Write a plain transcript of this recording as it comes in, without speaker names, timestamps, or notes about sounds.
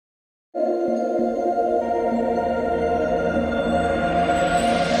Deuteronomy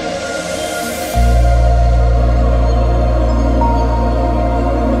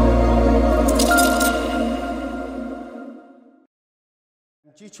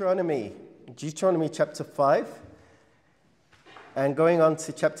chapter 5, and going on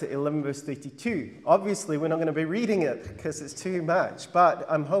to chapter 11, verse 32. Obviously, we're not going to be reading it because it's too much, but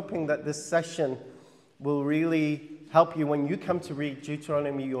I'm hoping that this session will really help you when you come to read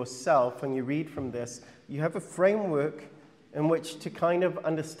Deuteronomy yourself. When you read from this, you have a framework in which to kind of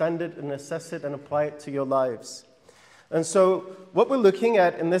understand it and assess it and apply it to your lives. And so what we're looking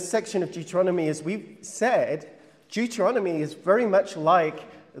at in this section of Deuteronomy, as we've said, Deuteronomy is very much like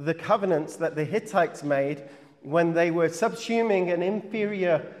the covenants that the Hittites made when they were subsuming an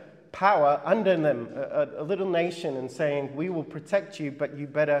inferior power under them, a little nation, and saying, we will protect you, but you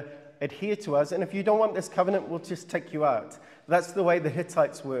better adhere to us. And if you don't want this covenant, we'll just take you out. That's the way the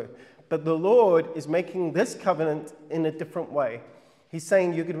Hittites were. But the Lord is making this covenant in a different way. He's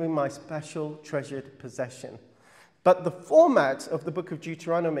saying, you're going to be my special treasured possession. But the format of the book of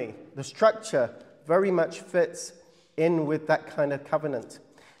Deuteronomy, the structure, very much fits in with that kind of covenant.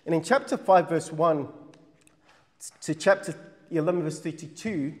 And in chapter 5, verse 1 to chapter 11, verse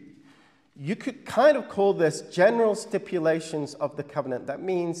 32, you could kind of call this general stipulations of the covenant. That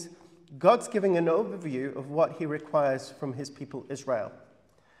means God's giving an overview of what he requires from his people Israel.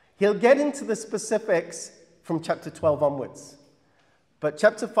 He'll get into the specifics from chapter 12 onwards. But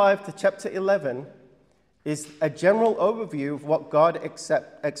chapter 5 to chapter 11 is a general overview of what God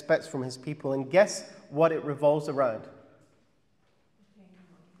expects from his people. And guess what it revolves around?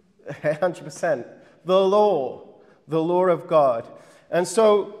 100%. The law of God. And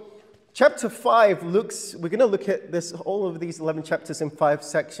so chapter 5 we're going to look at this, all of these 11 chapters in 5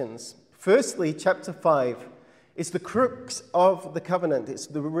 sections. Firstly, chapter 5 is the crux of the covenant. It's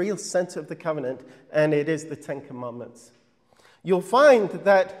the real center of the covenant, and it is the 10 Commandments. You'll find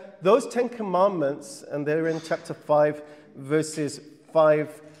that those 10 Commandments, and they're in chapter 5, verses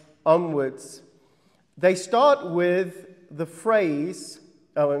 5 onwards, they start with the phrase,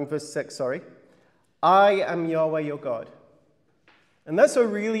 in verse 6, I am Yahweh your God. And that's a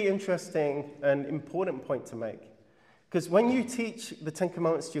really interesting and important point to make. Because when you teach the 10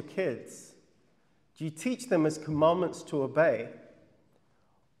 Commandments to your kids, do you teach them as commandments to obey?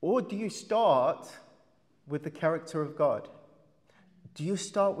 Or do you start with the character of God? Do you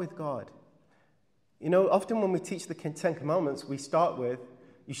start with God? You know, often when we teach the 10 Commandments, we start with,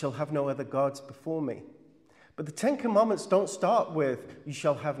 you shall have no other gods before me. But the 10 Commandments don't start with, you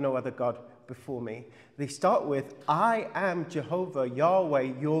shall have no other God before me. They start with, I am Jehovah,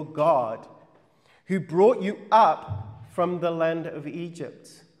 Yahweh, your God, who brought you up from the land of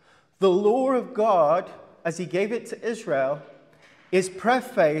Egypt. The law of God, as he gave it to Israel, is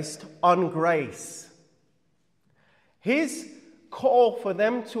prefaced on grace. His call for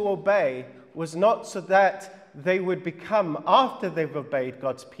them to obey was not so that they would become, after they've obeyed,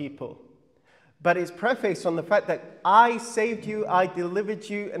 God's people. But it's prefaced on the fact that I saved you, I delivered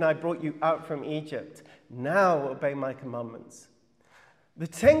you, and I brought you out from Egypt. Now obey my commandments. The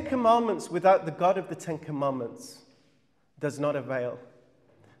 10 Commandments without the God of the 10 Commandments does not avail.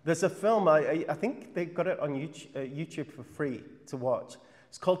 There's a film, I think they got it on YouTube for free to watch.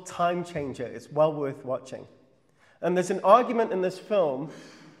 It's called Time Changer. It's well worth watching. And there's an argument in this film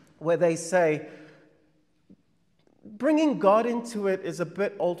where they say, bringing God into it is a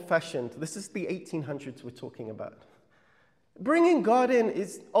bit old-fashioned. This is the 1800s we're talking about. Bringing God in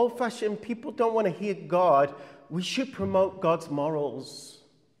is old-fashioned. People don't want to hear God. We should promote God's morals.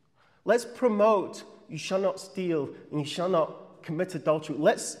 Let's promote, you shall not steal and you shall not commit adultery.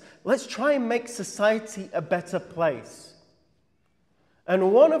 Let's try and make society a better place.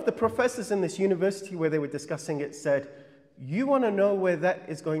 And one of the professors in this university where they were discussing it said, you want to know where that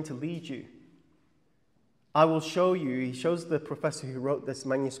is going to lead you? I will show you. He shows the professor who wrote this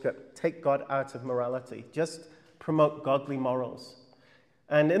manuscript, take God out of morality. Just promote godly morals.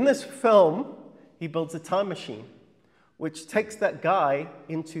 And in this film, he builds a time machine, which takes that guy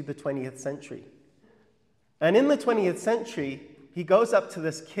into the 20th century. And in the 20th century, he goes up to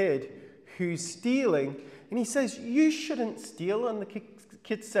this kid who's stealing, and he says, you shouldn't steal. And the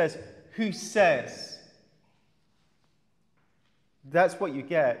kid says, who says? That's what you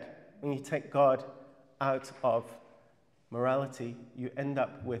get when you take God out of morality. You end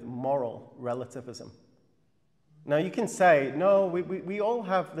up with moral relativism. Now you can say, no, we all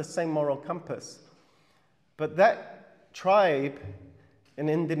have the same moral compass. But that tribe in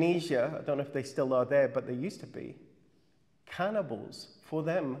Indonesia, I don't know if they still are there, but they used to be, cannibals. For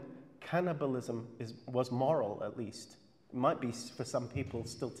them, cannibalism was moral, at least. It might be for some people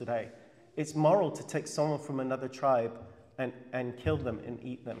still today. It's moral to take someone from another tribe and kill them and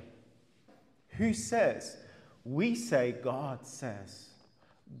eat them. Who says? We say God says.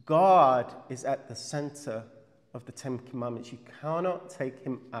 God is at the center of the Ten Commandments. You cannot take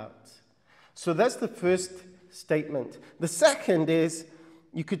him out. So that's the first statement. The second is,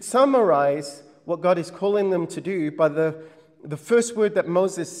 you could summarize what God is calling them to do by the first word that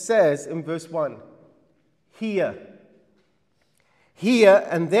Moses says in verse 1. Hear. Hear,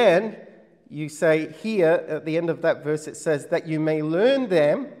 and then you say here at the end of that verse it says that you may learn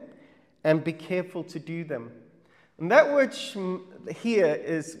them and be careful to do them. And that word here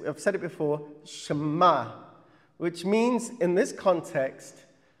is, I've said it before, Shema, which means in this context,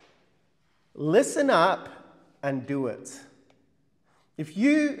 listen up and do it. If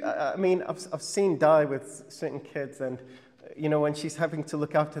you, I've seen Di with certain kids, and when she's having to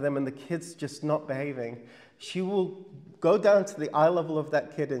look after them and the kid's just not behaving, she will go down to the eye level of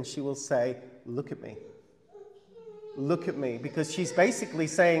that kid and she will say, look at me. Look at me. Because she's basically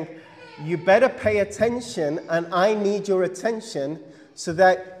saying, you better pay attention and I need your attention so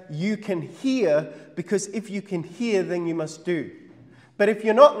that you can hear, because if you can hear, then you must do. But if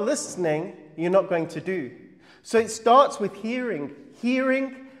you're not listening, you're not going to do. So it starts with hearing.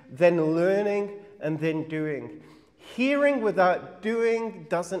 Hearing, then learning, and then doing. Hearing without doing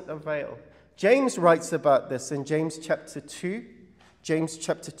doesn't avail. James writes about this in James chapter 2. James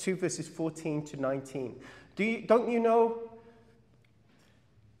chapter 2, verses 14 to 19. Don't you know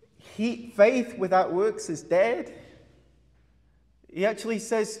faith without works is dead? He actually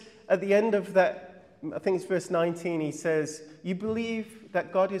says at the end of that, I think it's verse 19, he says, you believe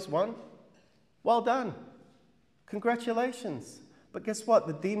that God is one? Well done. Congratulations. But guess what?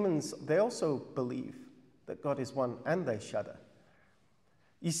 The demons, they also believe that God is one, and they shudder.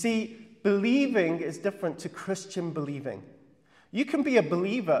 You see, believing is different to Christian believing. You can be a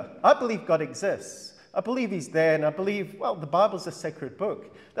believer. I believe God exists. I believe he's there, and I believe, the Bible's a sacred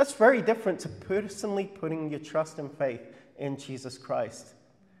book. That's very different to personally putting your trust and faith in Jesus Christ.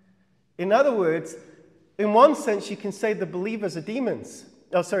 In other words, in one sense, you can say the believers are demons.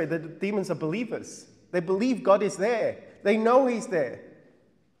 The demons are believers. They believe God is there. They know he's there.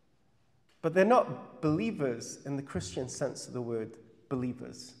 But they're not believers in the Christian sense of the word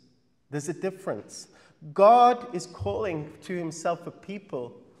believers. There's a difference. God is calling to himself a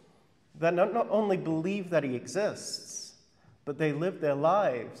people that not only believe that he exists, but they live their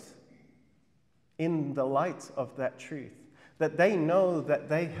lives in the light of that truth. That they know that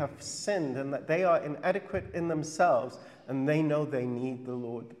they have sinned and that they are inadequate in themselves, and they know they need the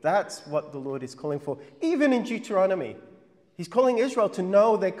Lord. That's what the Lord is calling for. Even in Deuteronomy, he's calling Israel to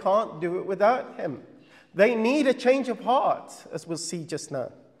know they can't do it without him. They need a change of heart, as we'll see just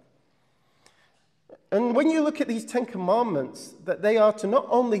now. And when you look at these 10 commandments, that they are to not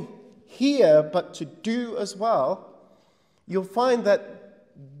only hear, but to do as well, you'll find that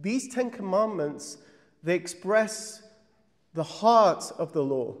these 10 commandments, they express the heart of the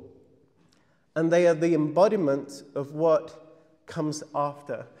law. And they are the embodiment of what comes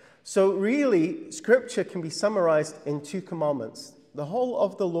after. So really, Scripture can be summarized in 2 commandments. The whole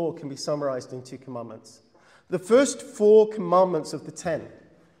of the law can be summarized in 2 commandments. The first 4 commandments of the 10,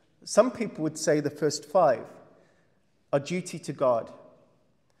 some people would say the first 5, are duty to God.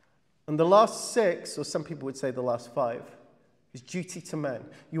 And the last 6, or some people would say the last 5, is duty to man.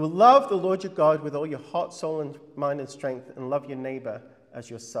 You will love the Lord your God with all your heart, soul, and mind and strength, and love your neighbor as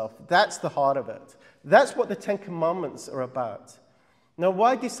yourself. That's the heart of it. That's what the 10 commandments are about. Now,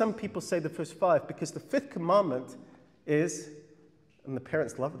 why do some people say the first 5? Because the 5th commandment is, and the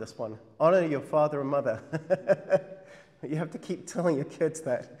parents love this one, honor your father and mother. You have to keep telling your kids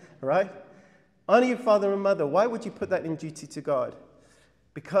that, right? Honor your father and mother. Why would you put that in duty to God?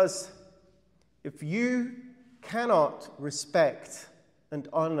 Because if you cannot respect and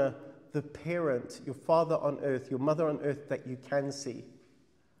honor the parent, your father on earth, your mother on earth that you can see,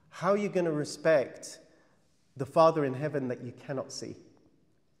 how are you going to respect the Father in heaven that you cannot see?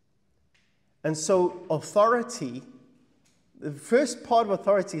 And so authority, the first part of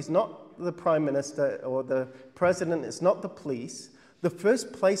authority is not the prime minister or the president, it's not the police. The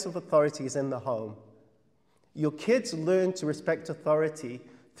first place of authority is in the home. Your kids learn to respect authority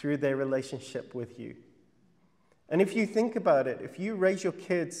through their relationship with you. And if you think about it, if you raise your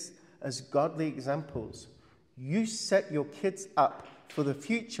kids as godly examples, you set your kids up for the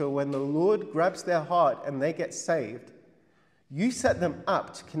future when the Lord grabs their heart and they get saved. You set them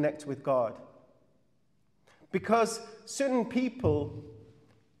up to connect with God. Because certain people,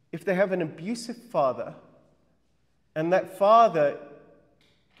 if they have an abusive father, and that father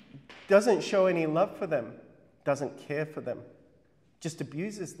doesn't show any love for them, doesn't care for them, just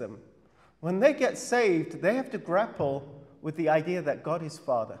abuses them. When they get saved, they have to grapple with the idea that God is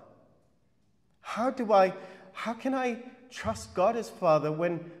Father. How can I trust God as Father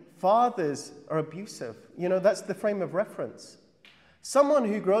when fathers are abusive? That's the frame of reference. Someone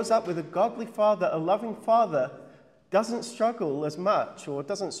who grows up with a godly father, a loving father, doesn't struggle as much or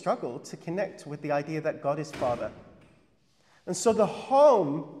doesn't struggle to connect with the idea that God is Father. And so the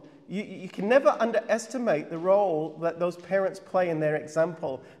home, you can never underestimate the role that those parents play in their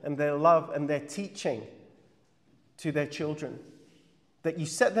example and their love and their teaching to their children. That you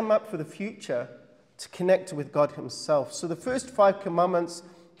set them up for the future to connect with God himself. So the first 5 commandments,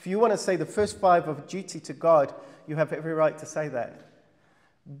 if you want to say the first 5 of duty to God, you have every right to say that.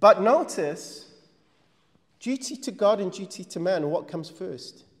 But notice, duty to God and duty to man, what comes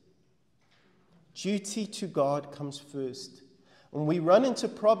first? Duty to God comes first. And we run into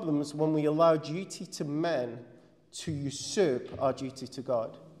problems when we allow duty to man to usurp our duty to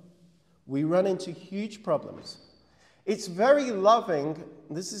God. We run into huge problems. It's very loving,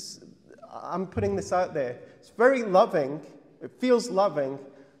 I'm putting this out there, it's very loving, it feels loving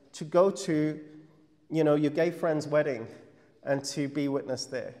to go to, your gay friend's wedding and to be witness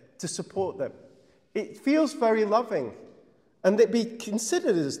there, to support them. It feels very loving, and it be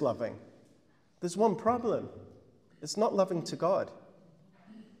considered as loving. There's one problem. It's not loving to God.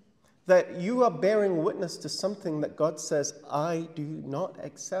 That you are bearing witness to something that God says, I do not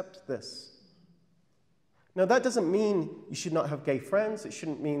accept this. Now, that doesn't mean you should not have gay friends. It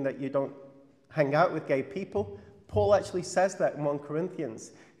shouldn't mean that you don't hang out with gay people. Paul actually says that in 1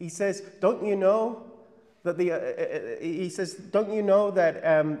 Corinthians. He says, don't you know that the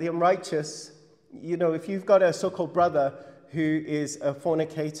unrighteous, if you've got a so-called brother who is a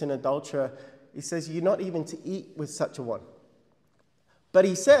fornicator and adulterer, he says, you're not even to eat with such a one. But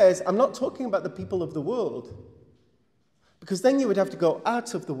he says, I'm not talking about the people of the world, because then you would have to go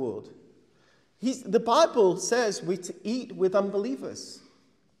out of the world. The Bible says we're to eat with unbelievers.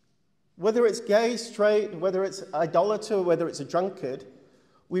 Whether it's gay, straight, whether it's idolater, whether it's a drunkard,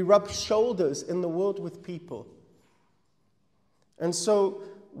 we rub shoulders in the world with people. And so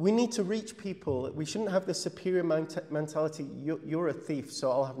we need to reach people. We shouldn't have the superior mentality, you're a thief, so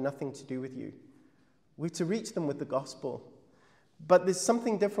I'll have nothing to do with you. We're to reach them with the gospel. But there's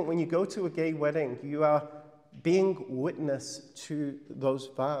something different when you go to a gay wedding. You are being witness to those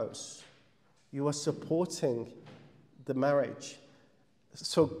vows. You are supporting the marriage.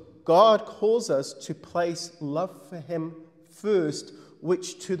 So God calls us to place love for him first,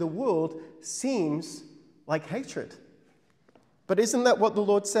 which to the world seems like hatred. But isn't that what the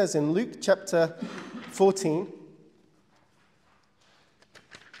Lord says in Luke chapter 14?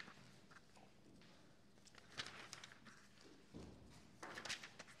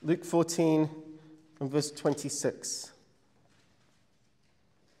 Luke 14 and verse 26.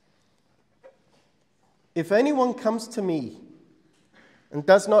 If anyone comes to me and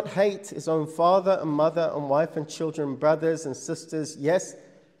does not hate his own father and mother and wife and children, brothers and sisters, yes,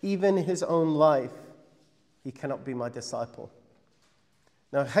 even his own life, he cannot be my disciple.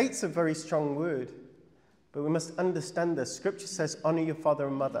 Now, hate's a very strong word, but we must understand this. Scripture says, honor your father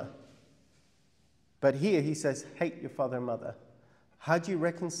and mother. But here he says, hate your father and mother. How do you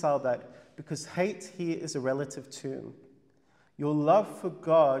reconcile that? Because hate here is a relative term. Your love for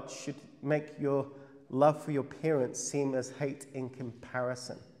God should make your love for your parents seem as hate in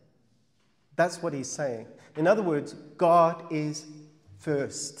comparison. That's what he's saying. In other words, God is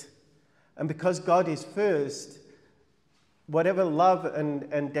first. And because God is first, whatever love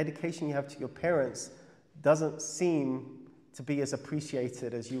and dedication you have to your parents doesn't seem to be as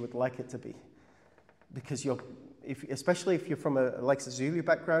appreciated as you would like it to be. Because especially if you're from a Zulu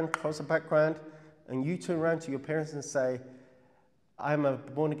background, Xhosa background, and you turn around to your parents and say, I'm a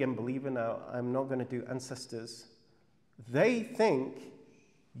born-again believer now, I'm not going to do ancestors. They think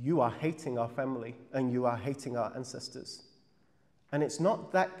you are hating our family and you are hating our ancestors. And it's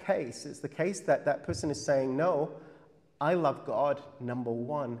not that case. It's the case that that person is saying, no, I love God, number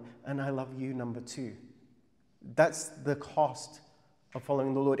one, and I love you, number two. That's the cost of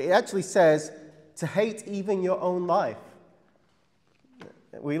following the Lord. It actually says to hate even your own life.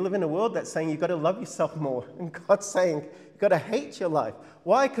 We live in a world that's saying you've got to love yourself more. And God's saying you've got to hate your life.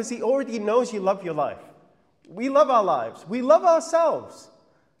 Why? Because he already knows you love your life. We love our lives. We love ourselves.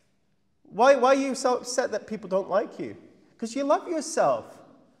 Why are you so upset that people don't like you? Because you love yourself.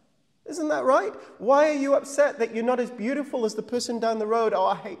 Isn't that right? Why are you upset that you're not as beautiful as the person down the road? Oh,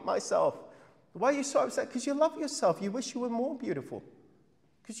 I hate myself. Why are you so upset? Because you love yourself. You wish you were more beautiful.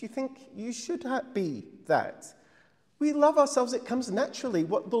 Because you think you should be that. We love ourselves. It comes naturally.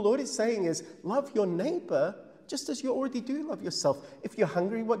 What the Lord is saying is, love your neighbor just as you already do love yourself. If you're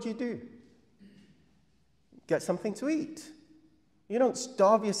hungry, what do? Get something to eat. You don't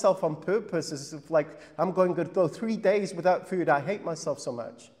starve yourself on purpose as if like, I'm going to go 3 days without food. I hate myself so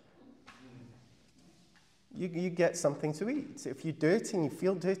much. You get something to eat. If you're dirty and you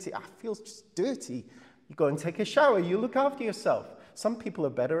feel dirty, I feel just dirty. You go and take a shower. You look after yourself. Some people are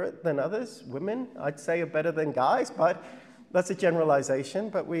better than others. Women, I'd say, are better than guys, but that's a generalization.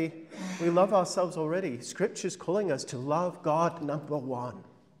 But we love ourselves already. Scripture's calling us to love God, number one.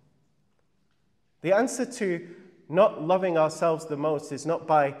 The answer to not loving ourselves the most is not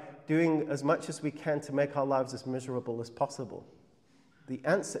by doing as much as we can to make our lives as miserable as possible. The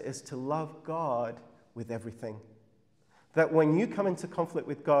answer is to love God with everything. That when you come into conflict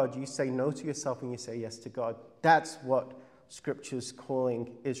with God, you say no to yourself and you say yes to God. That's what Scripture's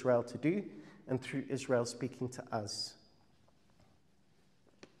calling Israel to do, and through Israel speaking to us.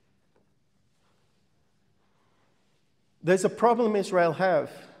 There's a problem Israel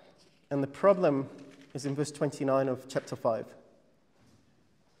have, and the problem is in verse 29 of chapter 5.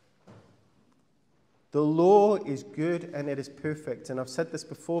 The law is good and it is perfect. And I've said this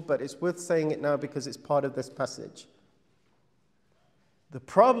before, but it's worth saying it now because it's part of this passage. The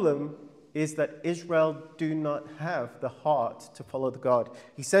problem is that Israel do not have the heart to follow the God.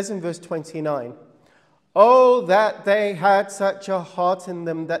 He says in verse 29, "Oh, that they had such a heart in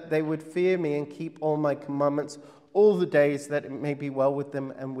them that they would fear me and keep all my commandments all the days, that it may be well with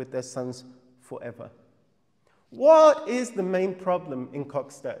them and with their sons forever." What is the main problem in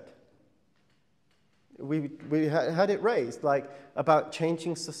Coxstead? We had it raised, like about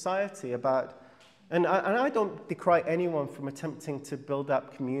changing society, and I don't decry anyone from attempting to build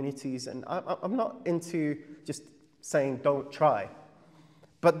up communities, and I'm not into just saying don't try.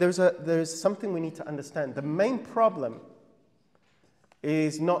 But there's something we need to understand. The main problem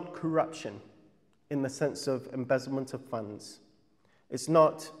is not corruption in the sense of embezzlement of funds. It's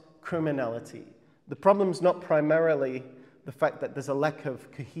not criminality. The problem is not primarily the fact that there's a lack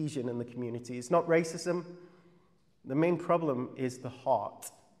of cohesion in the community. It's not racism. The main problem is the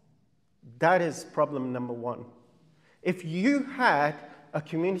heart. That is problem number one. If you had a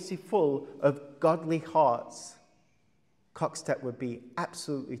community full of godly hearts, Coxstead would be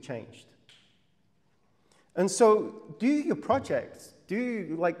absolutely changed. And so do your projects, do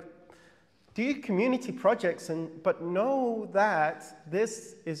your community projects, but know that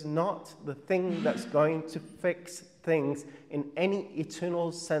this is not the thing that's going to fix things in any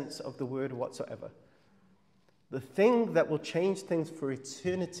eternal sense of the word whatsoever. The thing that will change things for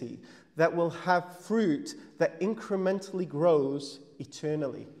eternity, that will have fruit that incrementally grows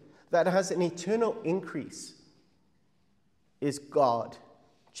eternally, that has an eternal increase, is God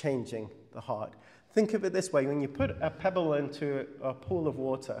changing the heart. Think of it this way. When you put a pebble into a pool of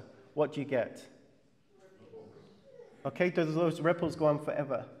water, what do you get? Okay, do those ripples go on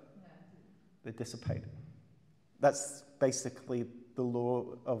forever? They dissipate. That's basically the law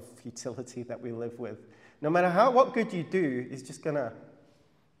of futility that we live with. No matter what good you do, it's just going to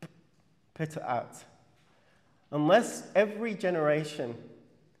peter out. Unless every generation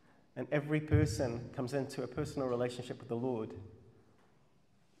and every person comes into a personal relationship with the Lord,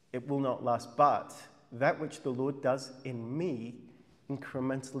 it will not last. But that which the Lord does in me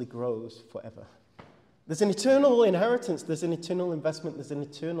incrementally grows forever. There's an eternal inheritance, there's an eternal investment, there's an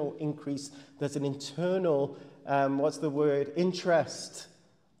eternal increase, there's an eternal, interest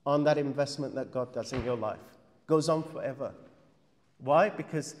on that investment that God does in your life. It goes on forever. Why?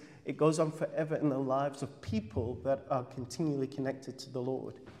 Because it goes on forever in the lives of people that are continually connected to the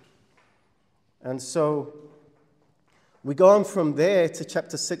Lord. And so we go on from there to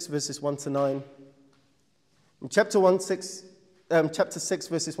chapter 6, verses 1 to 9. In chapter 6,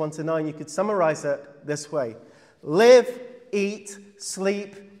 verses 1 to 9, you could summarize it this way. Live, eat,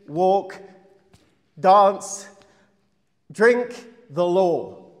 sleep, walk, dance, drink the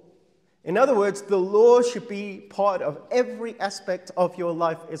law. In other words, the law should be part of every aspect of your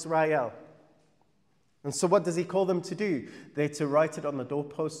life, Israel. And so what does he call them to do? They're to write it on the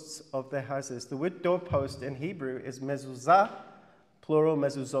doorposts of their houses. The word doorpost in Hebrew is mezuzah, plural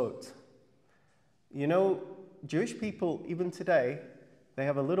mezuzot. You know, Jewish people, even today, they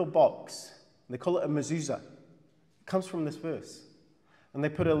have a little box. They call it a mezuzah. It comes from this verse. And they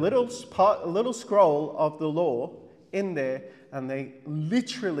put a little scroll of the law in there, and they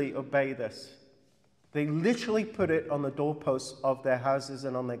literally obey this. They literally put it on the doorposts of their houses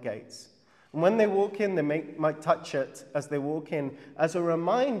and on their gates. And when they walk in, they might touch it as they walk in as a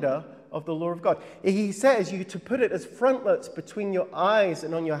reminder of the law of God. He says you to put it as frontlets between your eyes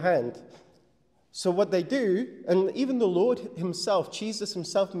and on your hand. So what they do, and even the Lord himself, Jesus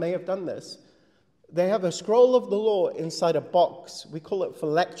himself may have done this, they have a scroll of the law inside a box. We call it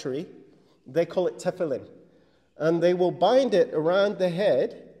phylactery. They call it tefillin. And they will bind it around their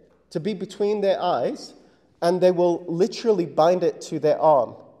head to be between their eyes, and they will literally bind it to their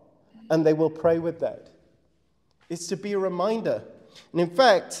arm, and they will pray with that. It's to be a reminder. And in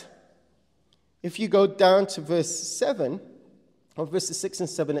fact, if you go down to verse 7, or verses 6 and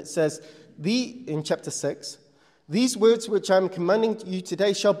 7, it says, in chapter 6, these words which I am commanding you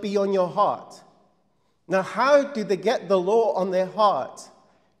today shall be on your heart. Now, how do they get the law on their heart?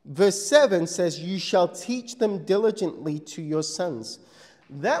 Verse 7 says, you shall teach them diligently to your sons.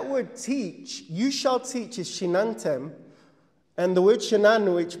 That word teach, you shall teach, is shinantem. And the word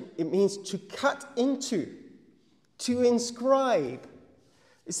shinan, which it means to cut into, to inscribe.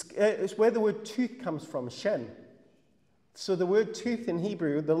 It's where the word tooth comes from, shen. So the word tooth in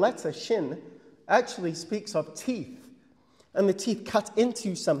Hebrew, the letter shin, actually speaks of teeth. And the teeth cut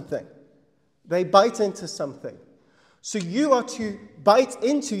into something. They bite into something. So you are to bite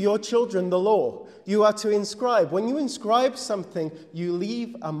into your children the law. You are to inscribe. When you inscribe something, you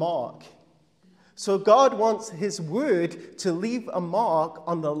leave a mark. So God wants his word to leave a mark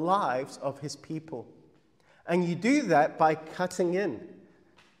on the lives of his people. And you do that by cutting in.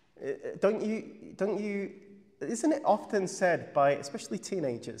 Isn't it often said by, especially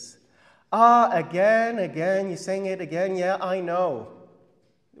teenagers, again, you're saying it again, yeah, I know.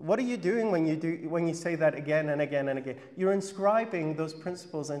 What are you doing when you say that again and again and again? You're inscribing those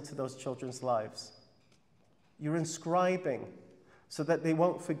principles into those children's lives. You're inscribing so that they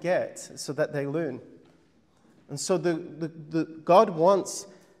won't forget, so that they learn. And so God wants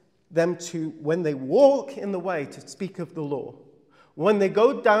them to, when they walk in the way, to speak of the law. When they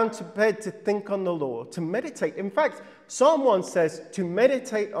go down to bed, to think on the law, to meditate. In fact, Psalm 1 says to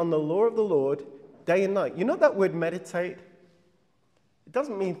meditate on the law of the Lord day and night. You know that word meditate? It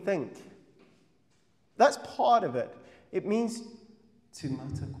doesn't mean think. That's part of it. It means to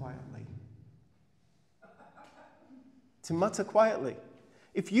mutter quietly. To mutter quietly.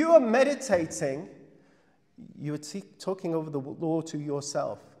 If you are meditating, you're talking over the law to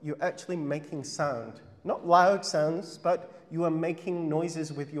yourself. You're actually making sound. Not loud sounds, but you are making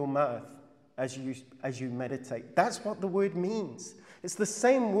noises with your mouth as you meditate. That's what the word means. It's the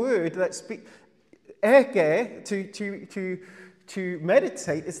same word that to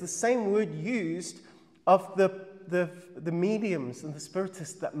meditate is the same word used of the mediums and the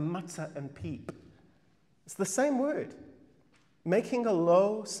spiritists that mutter and peep. It's the same word, making a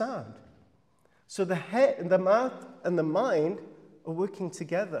low sound. So the head and the mouth and the mind are working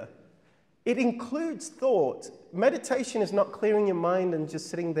together. It includes thought. Meditation is not clearing your mind and just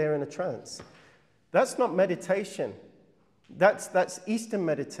sitting there in a trance. That's not meditation. That's Eastern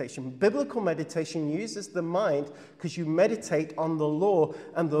meditation. Biblical meditation uses the mind because you meditate on the law,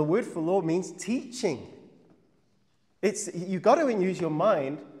 and the word for law means teaching. You've got to use your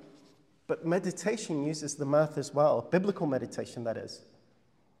mind, but meditation uses the mouth as well. Biblical meditation, that is.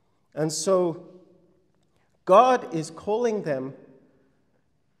 And so God is calling them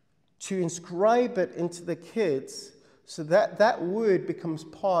to inscribe it into the kids so that that word becomes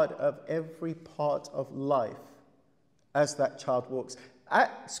part of every part of life as that child walks.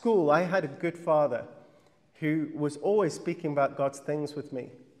 At school, I had a good father who was always speaking about God's things with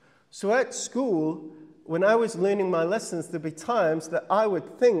me. So at school, when I was learning my lessons, there'd be times that I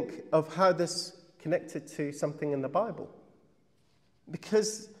would think of how this connected to something in the Bible.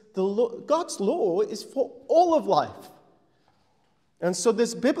 Because God's law is for all of life. And so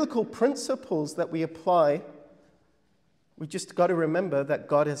there's biblical principles that we apply. We just got to remember that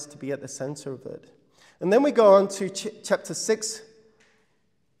God has to be at the center of it. And then we go on to chapter 6,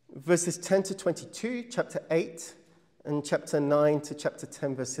 verses 10 to 22, chapter 8, and chapter 9 to chapter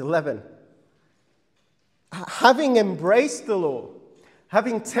 10, verse 11. Having embraced the law,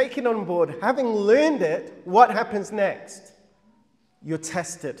 having taken on board, having learned it, what happens next? You're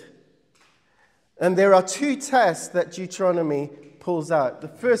tested. And there are two tests that Deuteronomy pulls out. The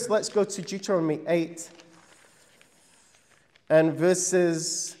first, let's go to Deuteronomy 8 and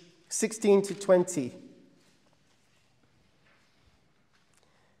verses 16 to 20.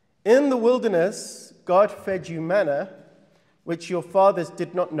 In the wilderness, God fed you manna, which your fathers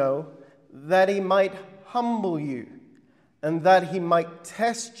did not know, that he might humble you, and that he might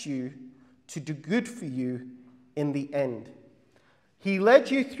test you to do good for you in the end. He led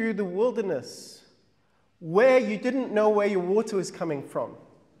you through the wilderness, where you didn't know where your water was coming from,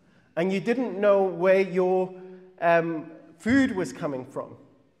 and you didn't know where your food was coming from,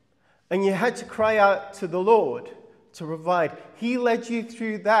 and you had to cry out to the Lord to provide. He led you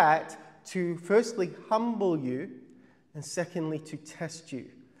through that to firstly humble you, and secondly to test you.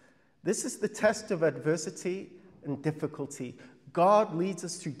 This is the test of adversity and difficulty. God leads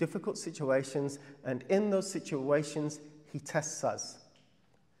us through difficult situations, and in those situations, he tests us.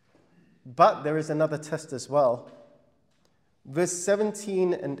 But there is another test as well. Verse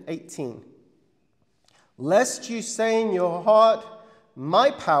 17 and 18. Lest you say in your heart,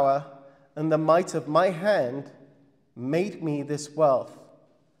 my power and the might of my hand made me this wealth.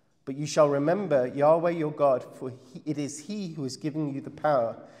 But you shall remember Yahweh your God, for it is he who is giving you the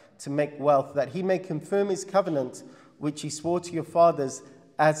power to make wealth, that he may confirm his covenant, which he swore to your fathers,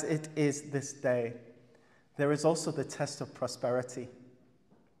 as it is this day. There is also the test of prosperity.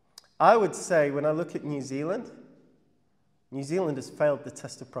 I would say, when I look at New Zealand has failed the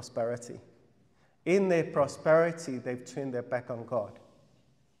test of prosperity. In their prosperity, they've turned their back on God.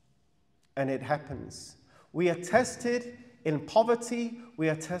 And it happens. We are tested in poverty. We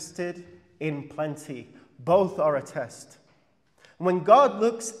are tested in plenty. Both are a test. When God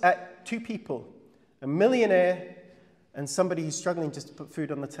looks at two people, a millionaire and somebody who's struggling just to put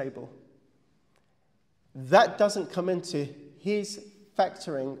food on the table, that doesn't come into his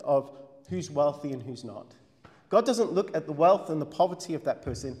factoring of who's wealthy and who's not. God doesn't look at the wealth and the poverty of that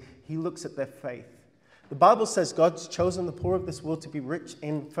person. He looks at their faith. The Bible says God's chosen the poor of this world to be rich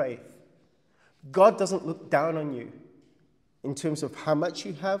in faith. God doesn't look down on you in terms of how much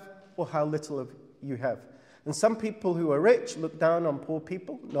you have or how little of you have. And some people who are rich look down on poor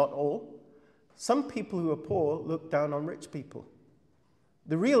people, not all. Some people who are poor look down on rich people.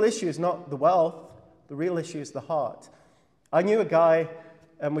 The real issue is not the wealth. The real issue is the heart. I knew a guy,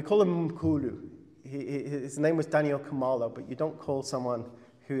 and we call him Mkulu. His name was Daniel Kamalo, but you don't call someone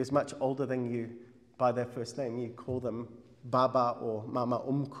who is much older than you by their first name. You call them Baba or Mama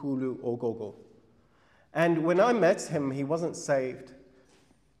Umkulu or Gogo. And when I met him, he wasn't saved.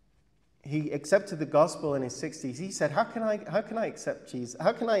 He accepted the gospel in his 60s. He said, how can I accept Jesus?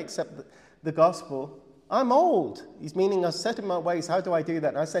 How can I accept the gospel? I'm old. He's meaning I set in my ways. How do I do that?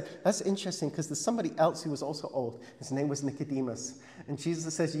 And I said, that's interesting because there's somebody else who was also old. His name was Nicodemus. And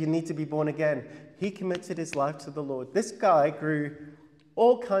Jesus says, you need to be born again. He committed his life to the Lord. This guy grew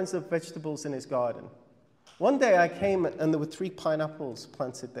all kinds of vegetables in his garden. One day I came and there were 3 pineapples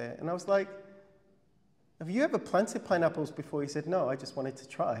planted there. And I was like, have you ever planted pineapples before? He said, no, I just wanted to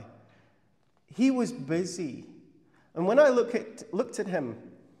try. He was busy. And when I looked at him,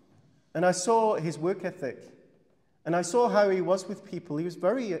 and I saw his work ethic, and I saw how he was with people, he was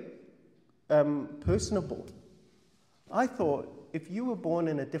very personable. I thought, if you were born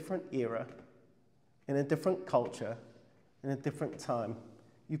in a different era, in a different culture, in a different time,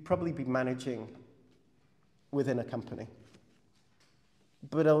 you'd probably be managing within a company.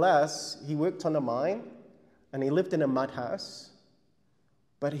 But alas, he worked on a mine, and he lived in a mud house,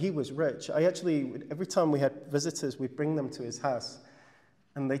 but he was rich. Every time we had visitors, we'd bring them to his house,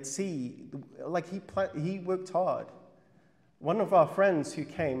 and they'd see, like he worked hard. One of our friends who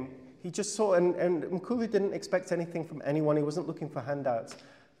came, he just saw, and Mkulu didn't expect anything from anyone. He wasn't looking for handouts.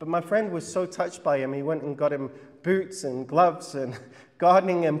 But my friend was so touched by him, he went and got him boots and gloves and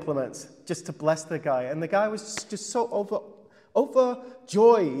gardening implements just to bless the guy. And the guy was just so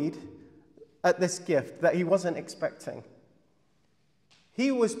overjoyed at this gift that he wasn't expecting. He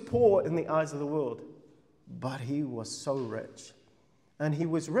was poor in the eyes of the world, but he was so rich. And he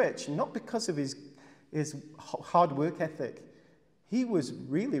was rich not because of his hard work ethic. He was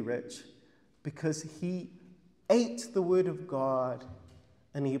really rich because he ate the word of God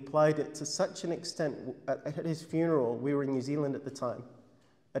and he applied it to such an extent. At his funeral, we were in New Zealand at the time.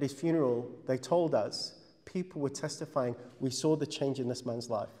 At his funeral, they told us, people were testifying, we saw the change in this man's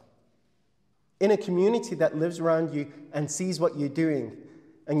life. In a community that lives around you and sees what you're doing,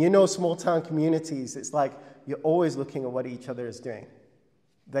 and you know small town communities, it's like you're always looking at what each other is doing.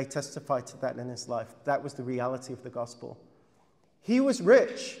 They testified to that in his life. That was the reality of the gospel. He was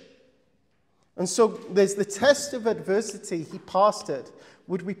rich. And so there's the test of adversity. He passed it.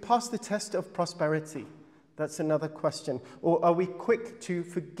 Would we pass the test of prosperity? That's another question. Or are we quick to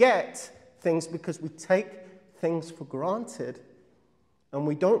forget things because we take things for granted and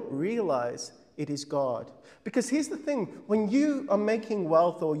we don't realize it is God? Because here's the thing. When you are making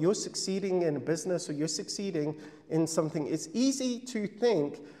wealth or you're succeeding in a business or you're succeeding in something, it's easy to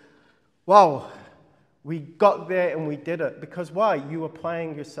think, wow, we got there and we did it. Because why? You are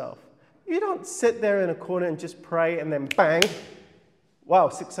applying yourself. You don't sit there in a corner and just pray and then bang, wow,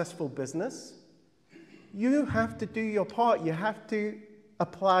 successful business. You have to do your part. You have to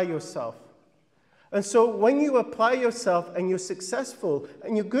apply yourself. And so when you apply yourself and you're successful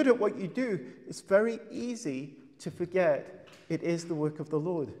and you're good at what you do, it's very easy to forget it is the work of the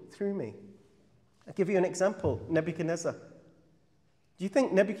Lord through me. I'll give you an example. Nebuchadnezzar. Do Do you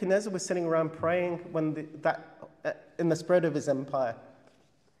think Nebuchadnezzar was sitting around praying when in the spread of his empire?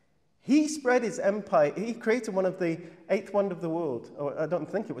 He spread his empire. He created one of the eighth wonder of the world. Or I don't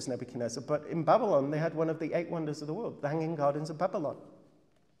think it was Nebuchadnezzar, but in Babylon, they had one of the eight wonders of the world, the Hanging Gardens of Babylon.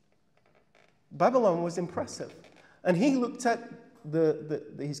 Babylon was impressive. And he looked at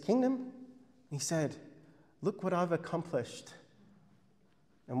his kingdom, and he said, look what I've accomplished.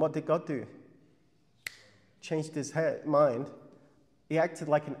 And what did God do? Changed his mind. He acted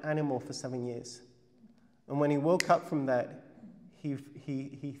like an animal for 7 years. And when he woke up from that,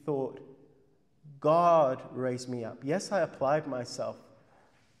 he thought, God raised me up. Yes, I applied myself.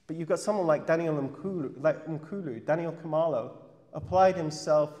 But you've got someone like Daniel Mkulu, Daniel Kamalo, applied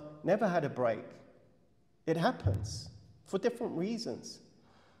himself, never had a break. It happens for different reasons.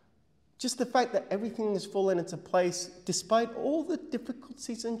 Just the fact that everything has fallen into place, despite all the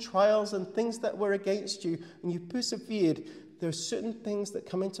difficulties and trials and things that were against you, and you persevered, there are certain things that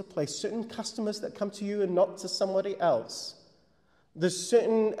come into place, certain customers that come to you and not to somebody else. There's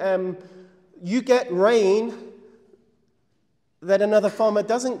certain, you get rain that another farmer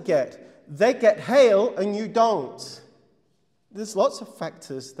doesn't get. They get hail and you don't. There's lots of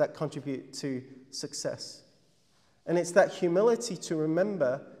factors that contribute to success. And it's that humility to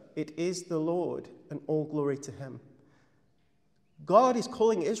remember it is the Lord and all glory to him. God is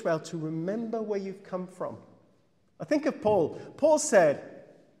calling Israel to remember where you've come from. I think of Paul. Paul said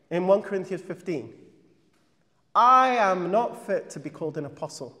in 1 Corinthians 15, I am not fit to be called an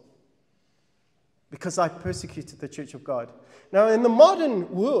apostle because I persecuted the church of God. Now, in the modern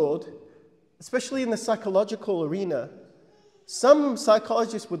world, especially in the psychological arena, some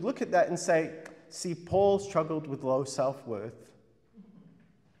psychologists would look at that and say, see, Paul struggled with low self-worth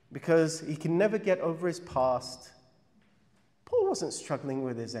because he can never get over his past. Paul wasn't struggling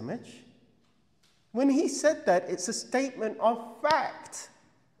with his image. When he said that, it's a statement of fact.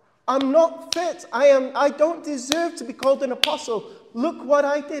 I'm not fit. I don't deserve to be called an apostle. Look what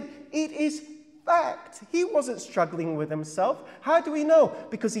I did. It is fact. He wasn't struggling with himself. How do we know?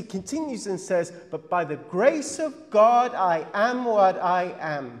 Because he continues and says, but by the grace of God, I am what I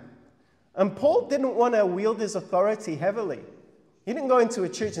am. And Paul didn't want to wield his authority heavily. He didn't go into a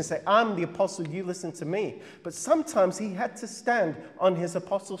church and say, I'm the apostle, you listen to me. But sometimes he had to stand on his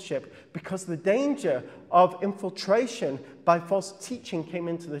apostleship because the danger of infiltration by false teaching came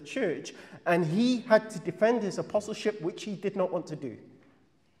into the church, and he had to defend his apostleship, which he did not want to do.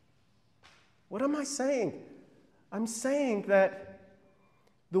 What am I saying? I'm saying that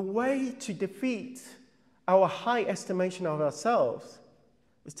the way to defeat our high estimation of ourselves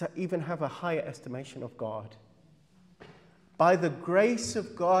is to even have a higher estimation of God. By the grace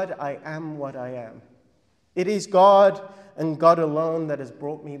of God, I am what I am. It is God and God alone that has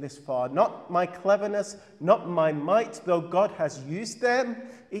brought me this far. Not my cleverness, not my might, though God has used them.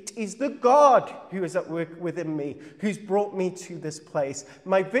 It is the God who is at work within me, who's brought me to this place.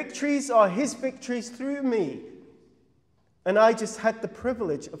 My victories are his victories through me. And I just had the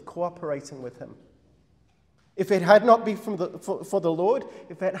privilege of cooperating with him. If it had not been for the Lord,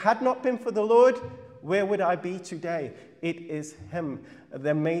 if it had not been for the Lord, where would I be today? It is him.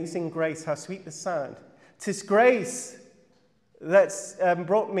 The amazing grace, how sweet the sound. 'Tis grace that's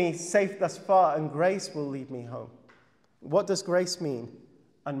brought me safe thus far, and grace will lead me home. What does grace mean?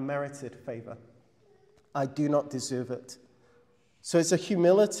 Unmerited favor. I do not deserve it. So it's a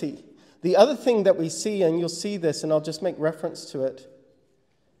humility. The other thing that we see, and you'll see this, and I'll just make reference to it,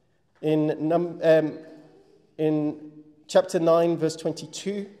 in chapter 9, verse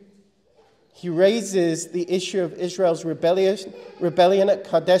 22, he raises the issue of Israel's rebellion at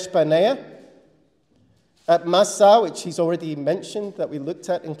Kadesh Barnea, at Massah, which he's already mentioned, that we looked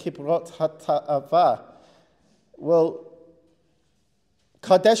at in Kibrot Hata'avah. Well,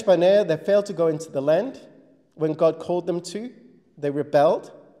 Kadesh Barnea, they failed to go into the land when God called them to. They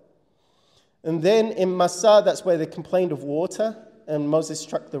rebelled. And then in Massah, that's where they complained of water, and Moses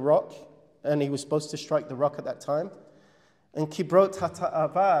struck the rock, and he was supposed to strike the rock at that time. And Kibrot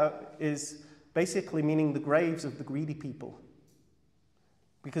Hata'avah is basically meaning the graves of the greedy people.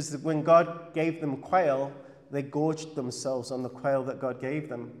 Because when God gave them quail, they gorged themselves on the quail that God gave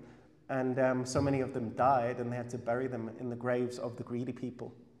them. And so many of them died, and they had to bury them in the graves of the greedy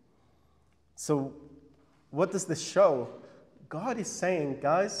people. So what does this show? God is saying,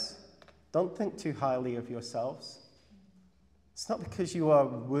 guys, don't think too highly of yourselves. It's not because you are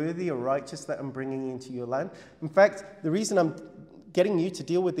worthy or righteous that I'm bringing you into your land. In fact, the reason I'm getting you to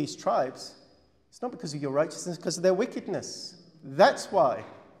deal with these tribes, it's not because of your righteousness, it's because of their wickedness. That's why.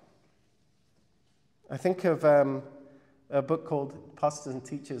 I think of a book called Pastors and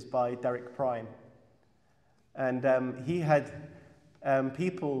Teachers by Derek Prine. And he had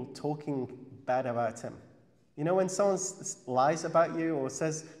people talking bad about him. You know, when someone lies about you or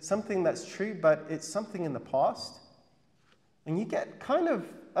says something that's true, but it's something in the past, and you get kind of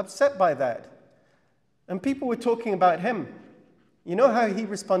upset by that. And people were talking about him. You know how he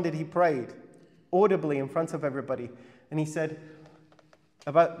responded? He prayed audibly in front of everybody. And he said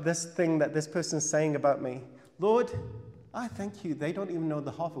about this thing that this person's saying about me, Lord, I thank you. They don't even know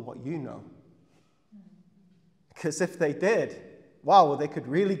the half of what you know. Because if they did, wow, they could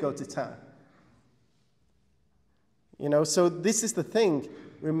really go to town. You know, so this is the thing.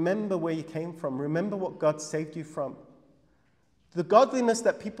 Remember where you came from. Remember what God saved you from. The godliness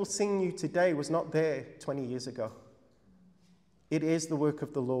that people sing you today was not there 20 years ago. It is the work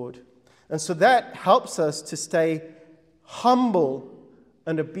of the Lord. And so that helps us to stay humble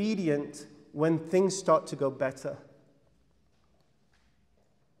and obedient when things start to go better.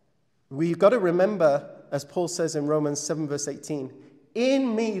 We've got to remember, as Paul says in Romans 7 verse 18,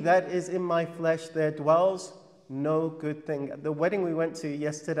 in me, that is in my flesh, there dwells no good thing. At the wedding we went to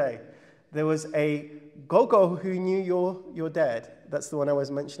yesterday, there was a go-go who knew your dad. That's the one I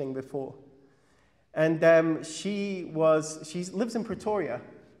was mentioning before. And she lives in Pretoria.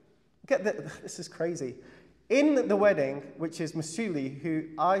 This is crazy. In the wedding, which is Masuli, who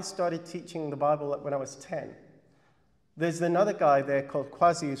I started teaching the Bible when I was 10, there's another guy there called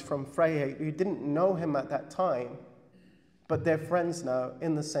Kwazi who's from Freya who didn't know him at that time, but they're friends now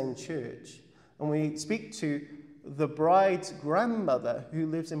in the same church. And we speak to the bride's grandmother who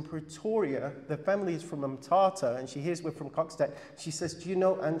lives in Pretoria. The family is from Mthatha, and she hears we're from Coxtech. She says, do you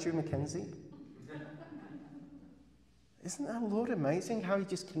know Andrew Mackenzie? Isn't that Lord amazing how he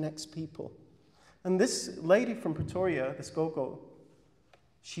just connects people? And this lady from Pretoria, this go-go,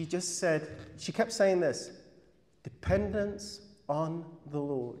 she kept saying this, dependence on the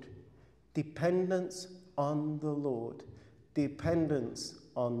Lord, dependence on the Lord, dependence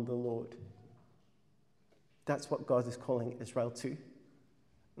on the Lord. That's what God is calling Israel to.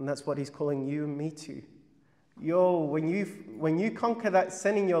 And that's what he's calling you and me to. When you conquer that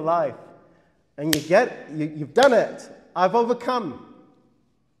sin in your life, and you've done it, I've overcome.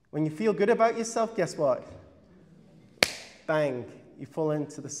 When you feel good about yourself, guess what? Bang, you fall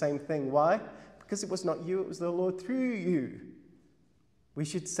into the same thing. Why? Because it was not you, it was the Lord through you. We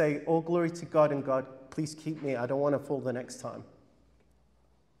should say, all glory to God, and God, please keep me. I don't want to fall the next time.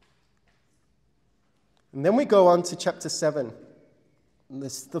 And then we go on to chapter 7. And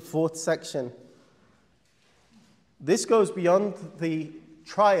this is the fourth section. This goes beyond the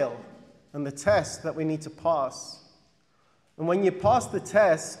trial and the test that we need to pass. And when you pass the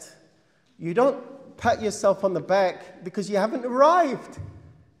test, you don't pat yourself on the back because you haven't arrived.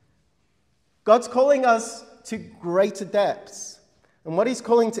 God's calling us to greater depths. And what he's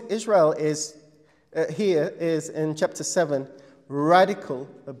calling to Israel is in chapter 7, radical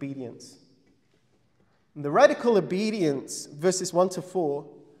obedience. And the radical obedience, verses 1 to 4,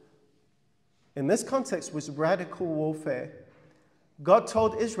 in this context was radical warfare. God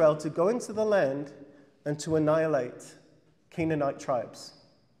told Israel to go into the land and to annihilate Canaanite tribes.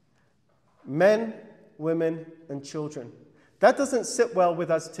 Men, women, and children. That doesn't sit well with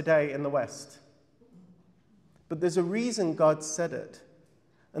us today in the West. But there's a reason God said it.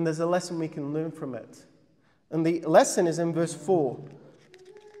 And there's a lesson we can learn from it. And the lesson is in verse 4.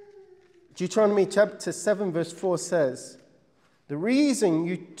 Deuteronomy chapter 7 verse 4 says, the reason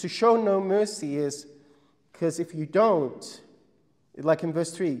you to show no mercy is because if you don't, like in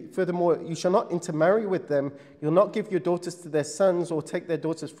verse 3, furthermore, you shall not intermarry with them. You'll not give your daughters to their sons or take their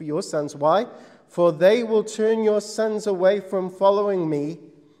daughters for your sons. Why? For they will turn your sons away from following me,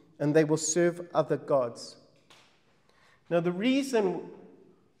 and they will serve other gods. Now, the reason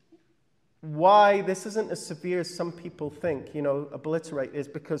why this isn't as severe as some people think, obliterate, is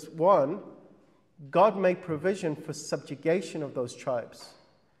because, one, God made provision for subjugation of those tribes.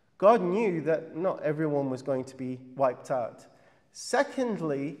 God knew that not everyone was going to be wiped out.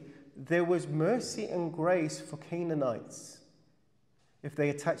 Secondly, there was mercy and grace for Canaanites if they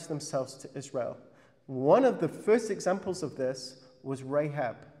attached themselves to Israel. One of the first examples of this was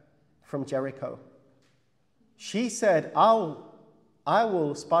Rahab from Jericho. She said, I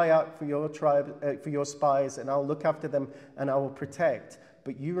will spy out for your tribe, for your spies, and I'll look after them, and I will protect.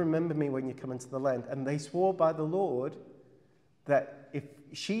 But you remember me when you come into the land. And they swore by the Lord that if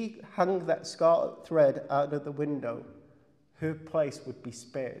she hung that scarlet thread out of the window, her place would be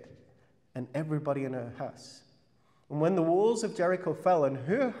spared, and everybody in her house. And when the walls of Jericho fell, and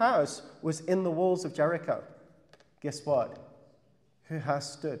her house was in the walls of Jericho, guess what? Her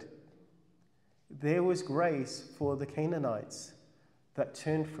house stood. There was grace for the Canaanites that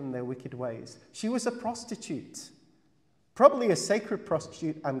turned from their wicked ways. She was a prostitute, Probably a sacred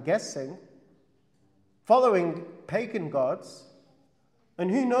prostitute, I'm guessing, following pagan gods. And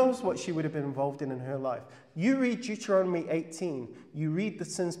who knows what she would have been involved in her life. You read Deuteronomy 18. You read the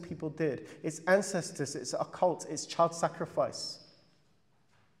sins people did. It's ancestors, it's occult, it's child sacrifice.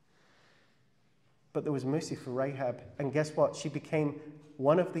 But there was mercy for Rahab. And guess what? She became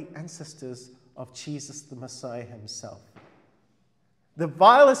one of the ancestors of Jesus the Messiah himself. The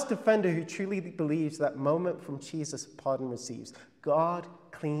vilest offender who truly believes that moment from Jesus, pardon receives. God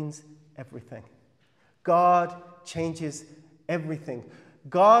cleans everything. God changes everything.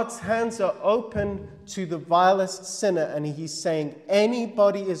 God's hands are open to the vilest sinner, and he's saying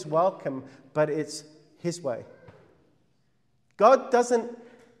anybody is welcome, but it's his way. God doesn't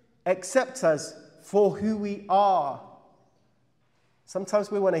accept us for who we are.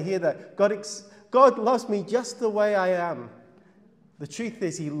 Sometimes we want to hear that. God loves me just the way I am. The truth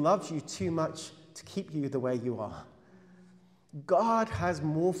is, he loves you too much to keep you the way you are. God has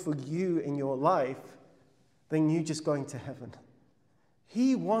more for you in your life than you just going to heaven.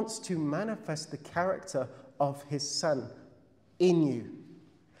 He wants to manifest the character of his Son in you.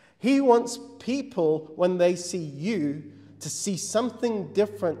 He wants people, when they see you, to see something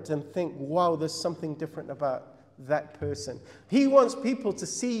different and think, wow, there's something different about that person. He wants people to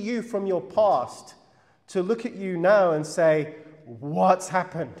see you from your past, to look at you now and say, what's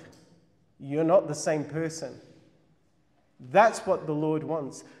happened? You're not the same person. That's what the Lord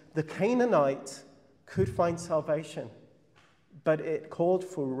wants. The Canaanite could find salvation, but it called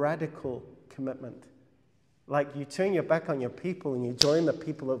for radical commitment. Like you turn your back on your people and you join the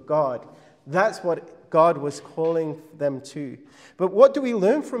people of God. That's what God was calling them to. But what do we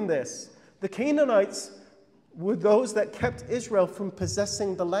learn from this? The Canaanites were those that kept Israel from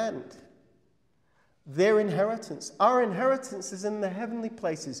possessing the land. Their inheritance. Our inheritance is in the heavenly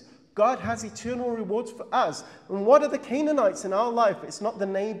places. God has eternal rewards for us. And what are the Canaanites in our life? It's not the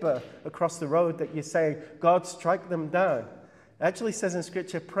neighbor across the road that you say, God, strike them down. It actually says in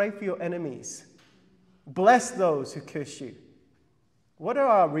Scripture, pray for your enemies. Bless those who curse you. What are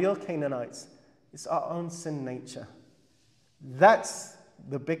our real Canaanites? It's our own sin nature. That's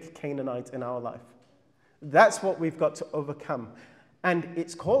the big Canaanite in our life. That's what we've got to overcome. And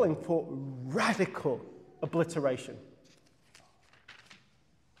it's calling for radical obliteration.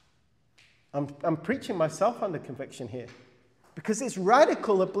 I'm preaching myself under conviction here, because it's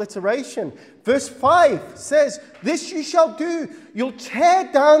radical obliteration. Verse 5 says, this you shall do. You'll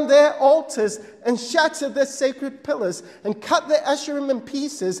tear down their altars and shatter their sacred pillars and cut their Asherim in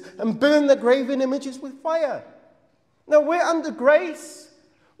pieces and burn the graven images with fire. Now, we're under grace.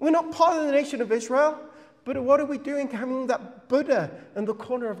 We're not part of the nation of Israel. But what are we doing having that Buddha in the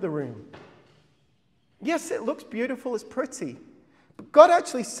corner of the room? Yes, it looks beautiful. It's pretty. But God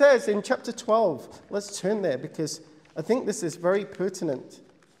actually says in chapter 12, let's turn there because I think this is very pertinent.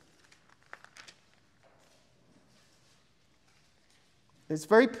 It's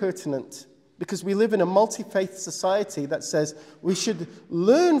very pertinent because we live in a multi-faith society that says we should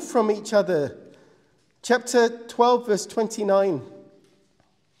learn from each other. Chapter 12, verse 29.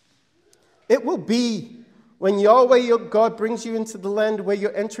 It will be when Yahweh your God brings you into the land where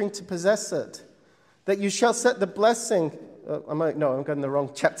you're entering to possess it, that you shall set the blessing. I'm going the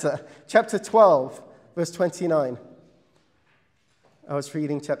wrong chapter. Chapter 12, verse 29. I was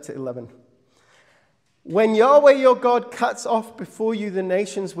reading chapter 11. When Yahweh your God cuts off before you the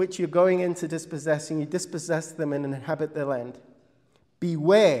nations which you're going in to dispossess, and you dispossess them and inhabit their land,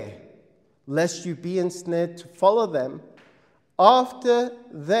 beware lest you be ensnared to follow them after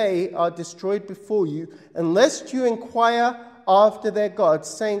they are destroyed before you, and lest you inquire after their gods,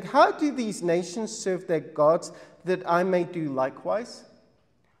 saying, how do these nations serve their gods, that I may do likewise?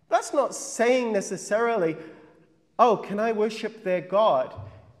 That's not saying necessarily, oh, can I worship their God?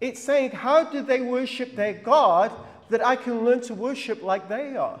 It's saying, how do they worship their God that I can learn to worship like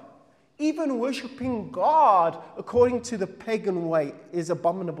they are? Even worshiping God according to the pagan way is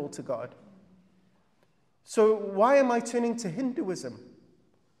abominable to God. So why am I turning to Hinduism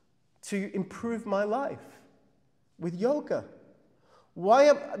to improve my life with yoga?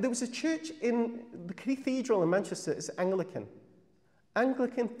 There was a church in the cathedral in Manchester. It's Anglican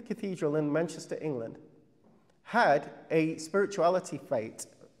Cathedral in Manchester, England, had a spirituality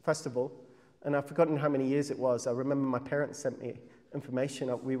festival, and I've forgotten how many years it was. I remember my parents sent me information.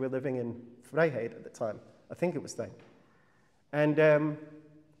 We were living in Vryheid at the time. I think it was then. And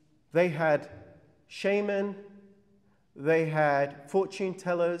they had shaman, they had fortune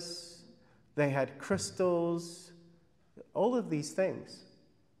tellers, they had crystals, all of these things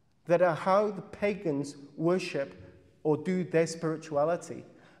that are how the pagans worship or do their spirituality.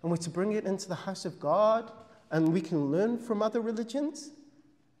 And we're to bring it into the house of God. and we can learn from other religions,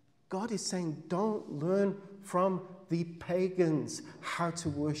 God is saying, don't learn from the pagans how to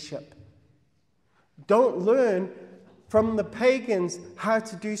worship. Don't learn from the pagans how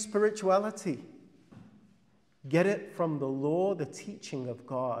to do spirituality. Get it from the law, the teaching of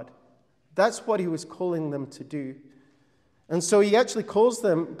God. That's what he was calling them to do. And so he actually calls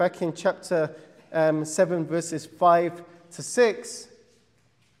them, back in chapter 7, verses 5 to 6,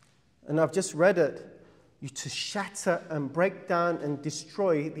 and I've just read it, you to shatter and break down and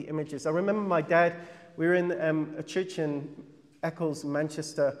destroy the images. I remember my dad, we were in a church in Eccles,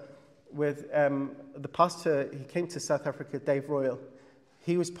 Manchester, with the pastor. He came to South Africa, Dave Royal.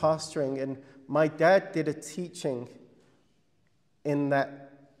 He was pastoring, and my dad did a teaching in that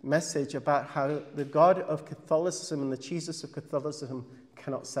message about how the God of Catholicism and the Jesus of Catholicism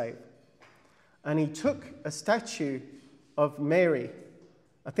cannot save. And he took a statue of Mary,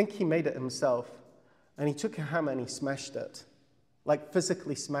 I think he made it himself, and he took a hammer and he smashed it, like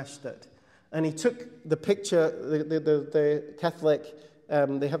physically smashed it. And he took the picture, the Catholic,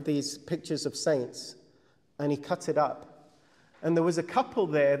 they have these pictures of saints, and he cut it up. And there was a couple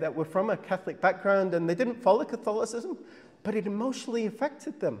there that were from a Catholic background, and they didn't follow Catholicism, but it emotionally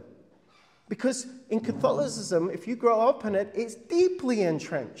affected them. Because in Catholicism, if you grow up in it, it's deeply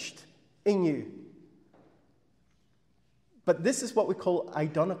entrenched in you. But this is what we call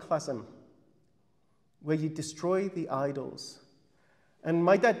iconoclasm, where you destroy the idols. And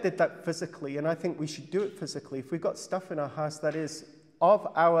my dad did that physically, and I think we should do it physically. If we've got stuff in our house that is of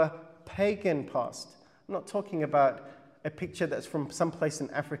our pagan past, I'm not talking about a picture that's from someplace in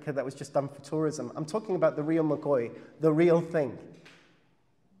Africa that was just done for tourism. I'm talking about the real McCoy, the real thing.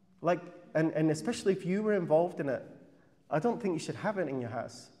 And especially if you were involved in it, I don't think you should have it in your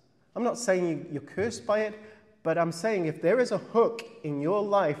house. I'm not saying you're cursed by it, but I'm saying if there is a hook in your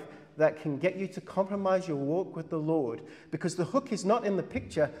life that can get you to compromise your walk with the Lord, because the hook is not in the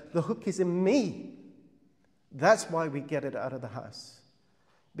picture, the hook is in me. That's why we get it out of the house.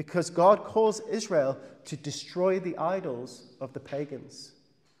 Because God calls Israel to destroy the idols of the pagans.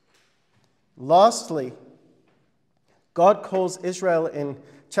 Lastly, God calls Israel in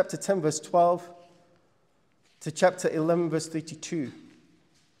chapter 10, verse 12 to chapter 11, verse 32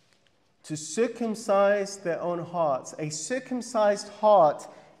 to circumcise their own hearts. A circumcised heart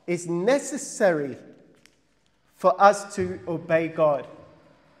is necessary for us to obey God.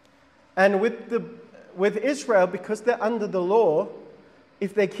 And with Israel, because they're under the law,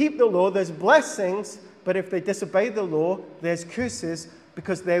 if they keep the law, there's blessings, but if they disobey the law, there's curses,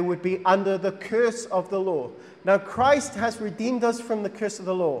 because they would be under the curse of the law. Now, Christ has redeemed us from the curse of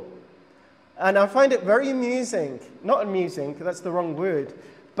the law. And I find it very amusing, not amusing, because that's the wrong word,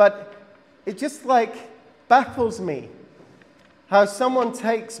 but it just baffles me how someone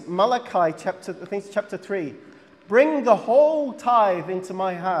takes Malachi chapter 3, bring the whole tithe into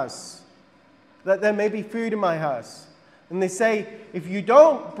my house, that there may be food in my house. And they say, if you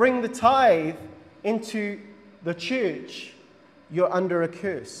don't bring the tithe into the church, you're under a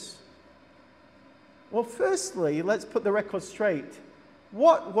curse. Well, firstly, let's put the record straight.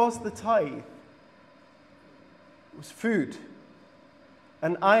 What was the tithe? It was food.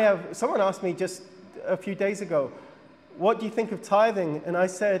 And someone asked me just a few days ago, what do you think of tithing? And I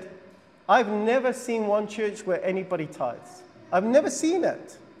said, I've never seen one church where anybody tithes. I've never seen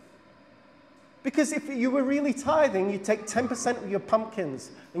it. Because if you were really tithing, you take 10% of your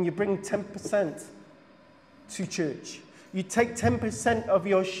pumpkins and you bring 10% to church. You take 10% of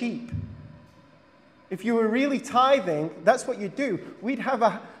your sheep. If you were really tithing, that's what you do. We'd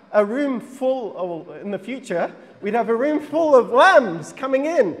have a room full, in the future, we'd have a room full of lambs coming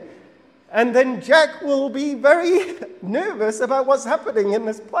in. And then Jack will be very nervous about what's happening in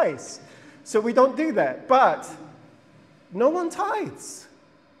this place. So we don't do that. But no one tithes.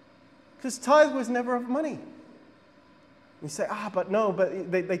 Because tithe was never of money. You say, but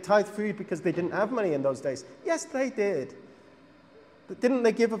they tithe food because they didn't have money in those days. Yes, they did. But didn't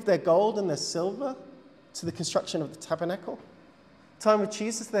they give of their gold and their silver to the construction of the tabernacle? Time of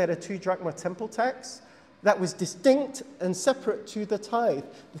Jesus, they had a 2 drachma temple tax that was distinct and separate to the tithe.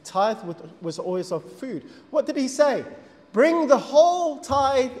 The tithe was always of food. What did he say? Bring the whole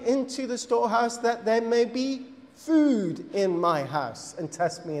tithe into the storehouse that there may be food in my house, and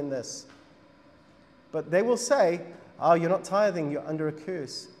test me in this. But they will say, you're not tithing, you're under a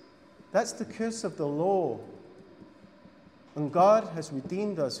curse. That's the curse of the law. And God has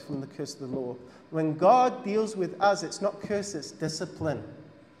redeemed us from the curse of the law. When God deals with us, it's not curse, it's discipline.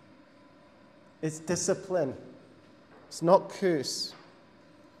 It's discipline. It's not curse.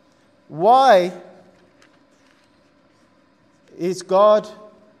 Why is God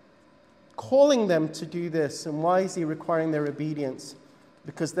calling them to do this? And why is he requiring their obedience?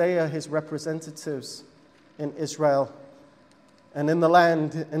 Because they are his representatives in Israel and in the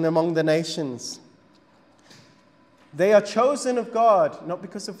land and among the nations. They are chosen of God, not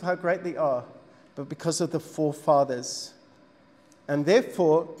because of how great they are, but because of the forefathers. And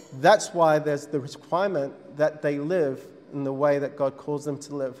therefore, that's why there's the requirement that they live in the way that God calls them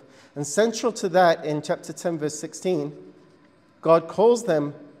to live. And central to that, in chapter 10, verse 16, God calls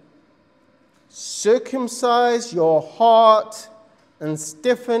them, circumcise your heart and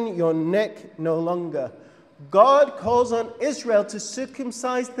stiffen your neck no longer. God calls on Israel to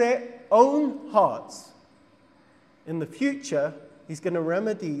circumcise their own hearts. In the future, he's going to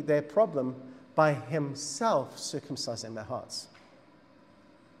remedy their problem by himself circumcising their hearts.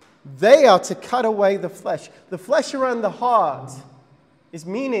 They are to cut away the flesh. The flesh around the heart is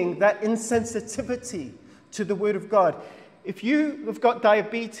meaning that insensitivity to the word of God. If you have got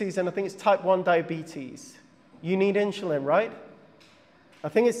diabetes, and I think it's type 1 diabetes, you need insulin, right? I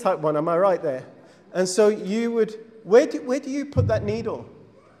think it's type 1, am I right there? And so you would, where do you put that needle?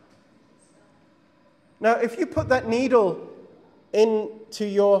 Now, if you put that needle into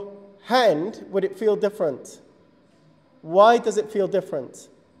your hand, would it feel different? Why does it feel different?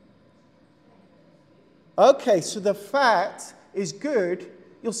 Okay, so the fat is good,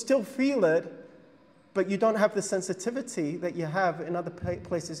 you'll still feel it, but you don't have the sensitivity that you have in other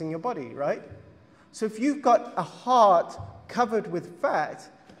places in your body, right? So if you've got a heart covered with fat,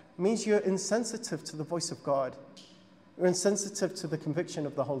 it means you're insensitive to the voice of God. You're insensitive to the conviction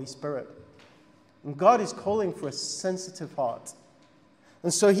of the Holy Spirit. And God is calling for a sensitive heart.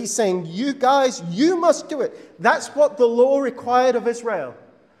 And so he's saying, you guys, you must do it. That's what the law required of Israel.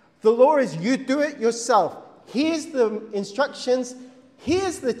 The law is you do it yourself. Here's the instructions.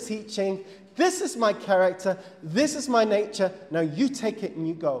 Here's the teaching. This is my character. This is my nature. Now you take it and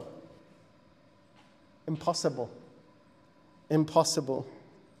you go. Impossible. Impossible.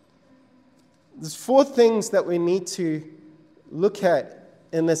 There's 4 things that we need to look at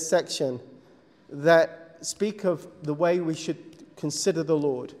in this section that speak of the way we should consider the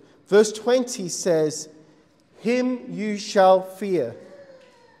Lord. Verse 20 says, him you shall fear.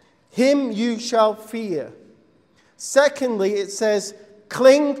 Him you shall fear. Secondly, it says,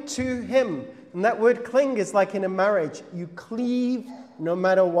 cling to him. And that word cling is like in a marriage. You cleave no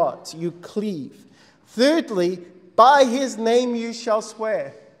matter what. You cleave. Thirdly, by his name you shall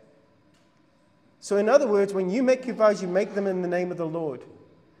swear. So in other words, when you make your vows, you make them in the name of the Lord.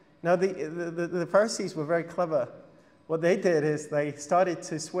 Now, the Pharisees were very clever. What they did is they started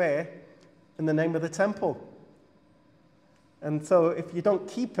to swear in the name of the temple. And so if you don't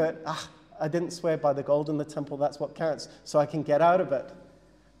keep it, I didn't swear by the gold in the temple, that's what counts, so I can get out of it.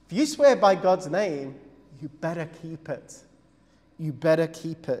 If you swear by God's name, you better keep it. You better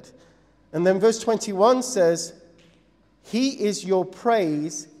keep it. And then verse 21 says, he is your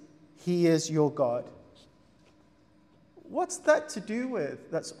praise, he is your God. What's that to do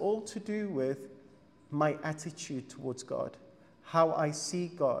with? That's all to do with my attitude towards God, how I see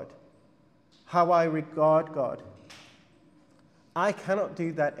God, how I regard God. I cannot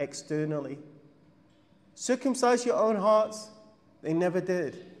do that externally. Circumcise your own hearts, they never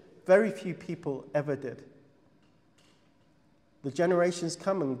did. Very few people ever did. The generations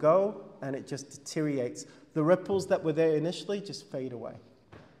come and go, and it just deteriorates. The ripples that were there initially just fade away.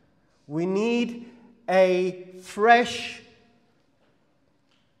 We need a fresh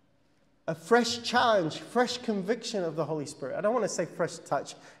challenge, fresh conviction of the Holy Spirit. I don't want to say fresh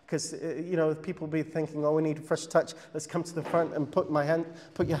touch, because people will be thinking, oh, we need a fresh touch. Let's come to the front and put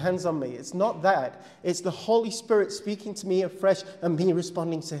your hands on me. It's not that. It's the Holy Spirit speaking to me afresh and me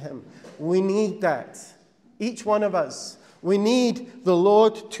responding to him. We need that. Each one of us. We need the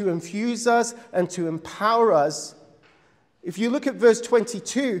Lord to infuse us and to empower us. If you look at verse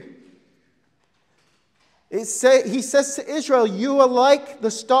 22, he says to Israel, you are like the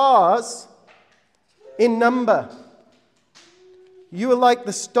stars in number. You are like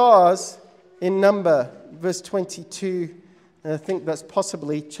the stars in number. Verse 22, and I think that's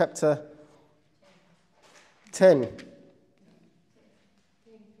possibly chapter 10.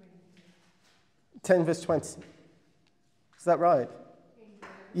 10 verse 20. Is that right?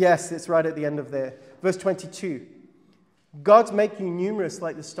 Yes, it's right at the end of there. Verse 22. God's make you numerous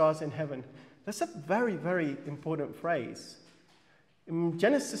like the stars in heaven. That's a very, very important phrase. In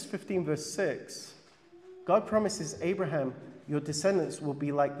Genesis 15 verse 6, God promises Abraham, your descendants will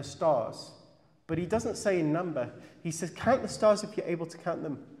be like the stars. But he doesn't say in number. He says, count the stars if you're able to count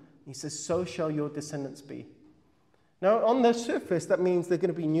them. He says, so shall your descendants be. Now, on the surface, that means they're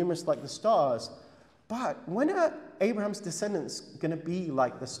going to be numerous like the stars. But when are Abraham's descendants going to be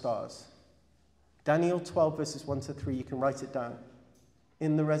like the stars? Daniel 12, verses 1 to 3, you can write it down.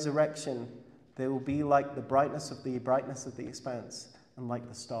 In the resurrection, they will be like the brightness of the expanse and like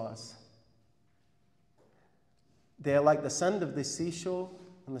the stars. They are like the sand of the seashore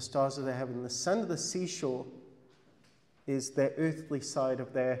and the stars of the heaven. The sand of the seashore is their earthly side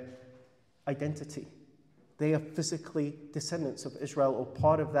of their identity. They are physically descendants of Israel or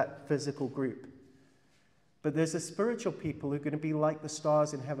part of that physical group. But there's a spiritual people who are going to be like the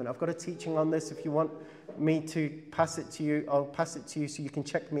stars in heaven. I've got a teaching on this. If you want me to pass it to you, I'll pass it to you so you can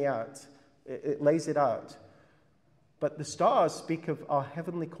check me out. It lays it out. But the stars speak of our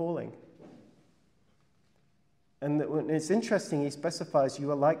heavenly calling. And it's interesting, he specifies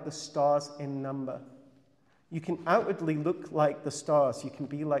you are like the stars in number. You can outwardly look like the stars. You can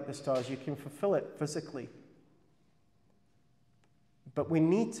be like the stars. You can fulfill it physically. But we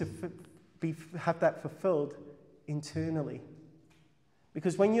need to have that fulfilled internally.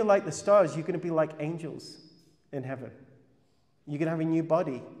 Because when you're like the stars, you're going to be like angels in heaven. You're going to have a new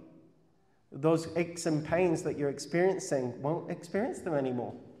body. Those aches and pains that you're experiencing won't experience them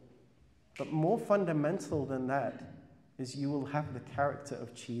anymore. But more fundamental than that is you will have the character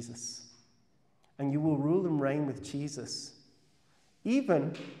of Jesus. And you will rule and reign with Jesus.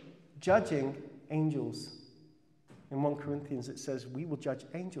 Even judging angels. In 1 Corinthians it says we will judge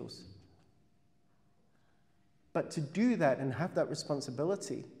angels. But to do that and have that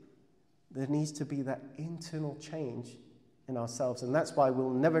responsibility, there needs to be that internal change in ourselves. And that's why we'll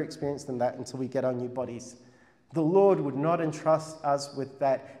never experience that until we get our new bodies. The Lord would not entrust us with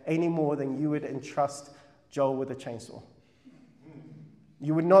that any more than you would entrust Joel with a chainsaw.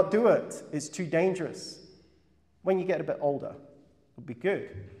 You would not do it. It's too dangerous. When you get a bit older, it'll be good.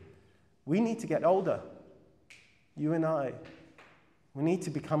 We need to get older. You and I. We need to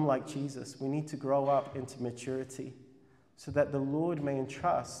become like Jesus. We need to grow up into maturity so that the Lord may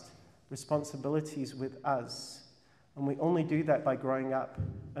entrust responsibilities with us. And we only do that by growing up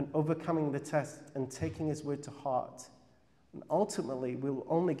and overcoming the test and taking his word to heart. And ultimately, we'll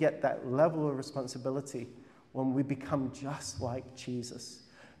only get that level of responsibility when we become just like Jesus.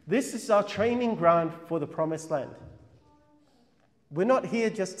 This is our training ground for the promised land. We're not here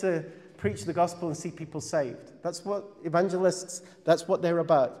just to preach the gospel and see people saved. That's what evangelists, that's what they're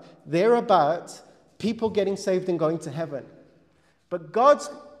about. They're about people getting saved and going to heaven. But God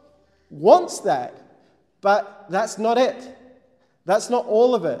wants that, but that's not it. That's not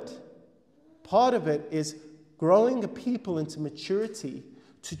all of it. Part of it is growing a people into maturity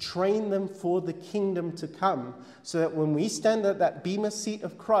to train them for the kingdom to come, so that when we stand at that bema seat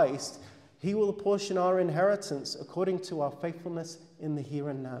of Christ, he will apportion our inheritance according to our faithfulness in the here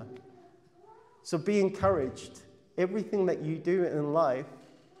and now. So be encouraged. Everything that you do in life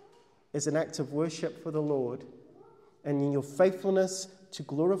is an act of worship for the Lord. And in your faithfulness to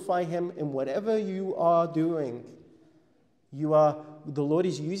glorify him in whatever you are doing, the Lord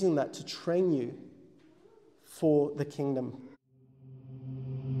is using that to train you for the kingdom.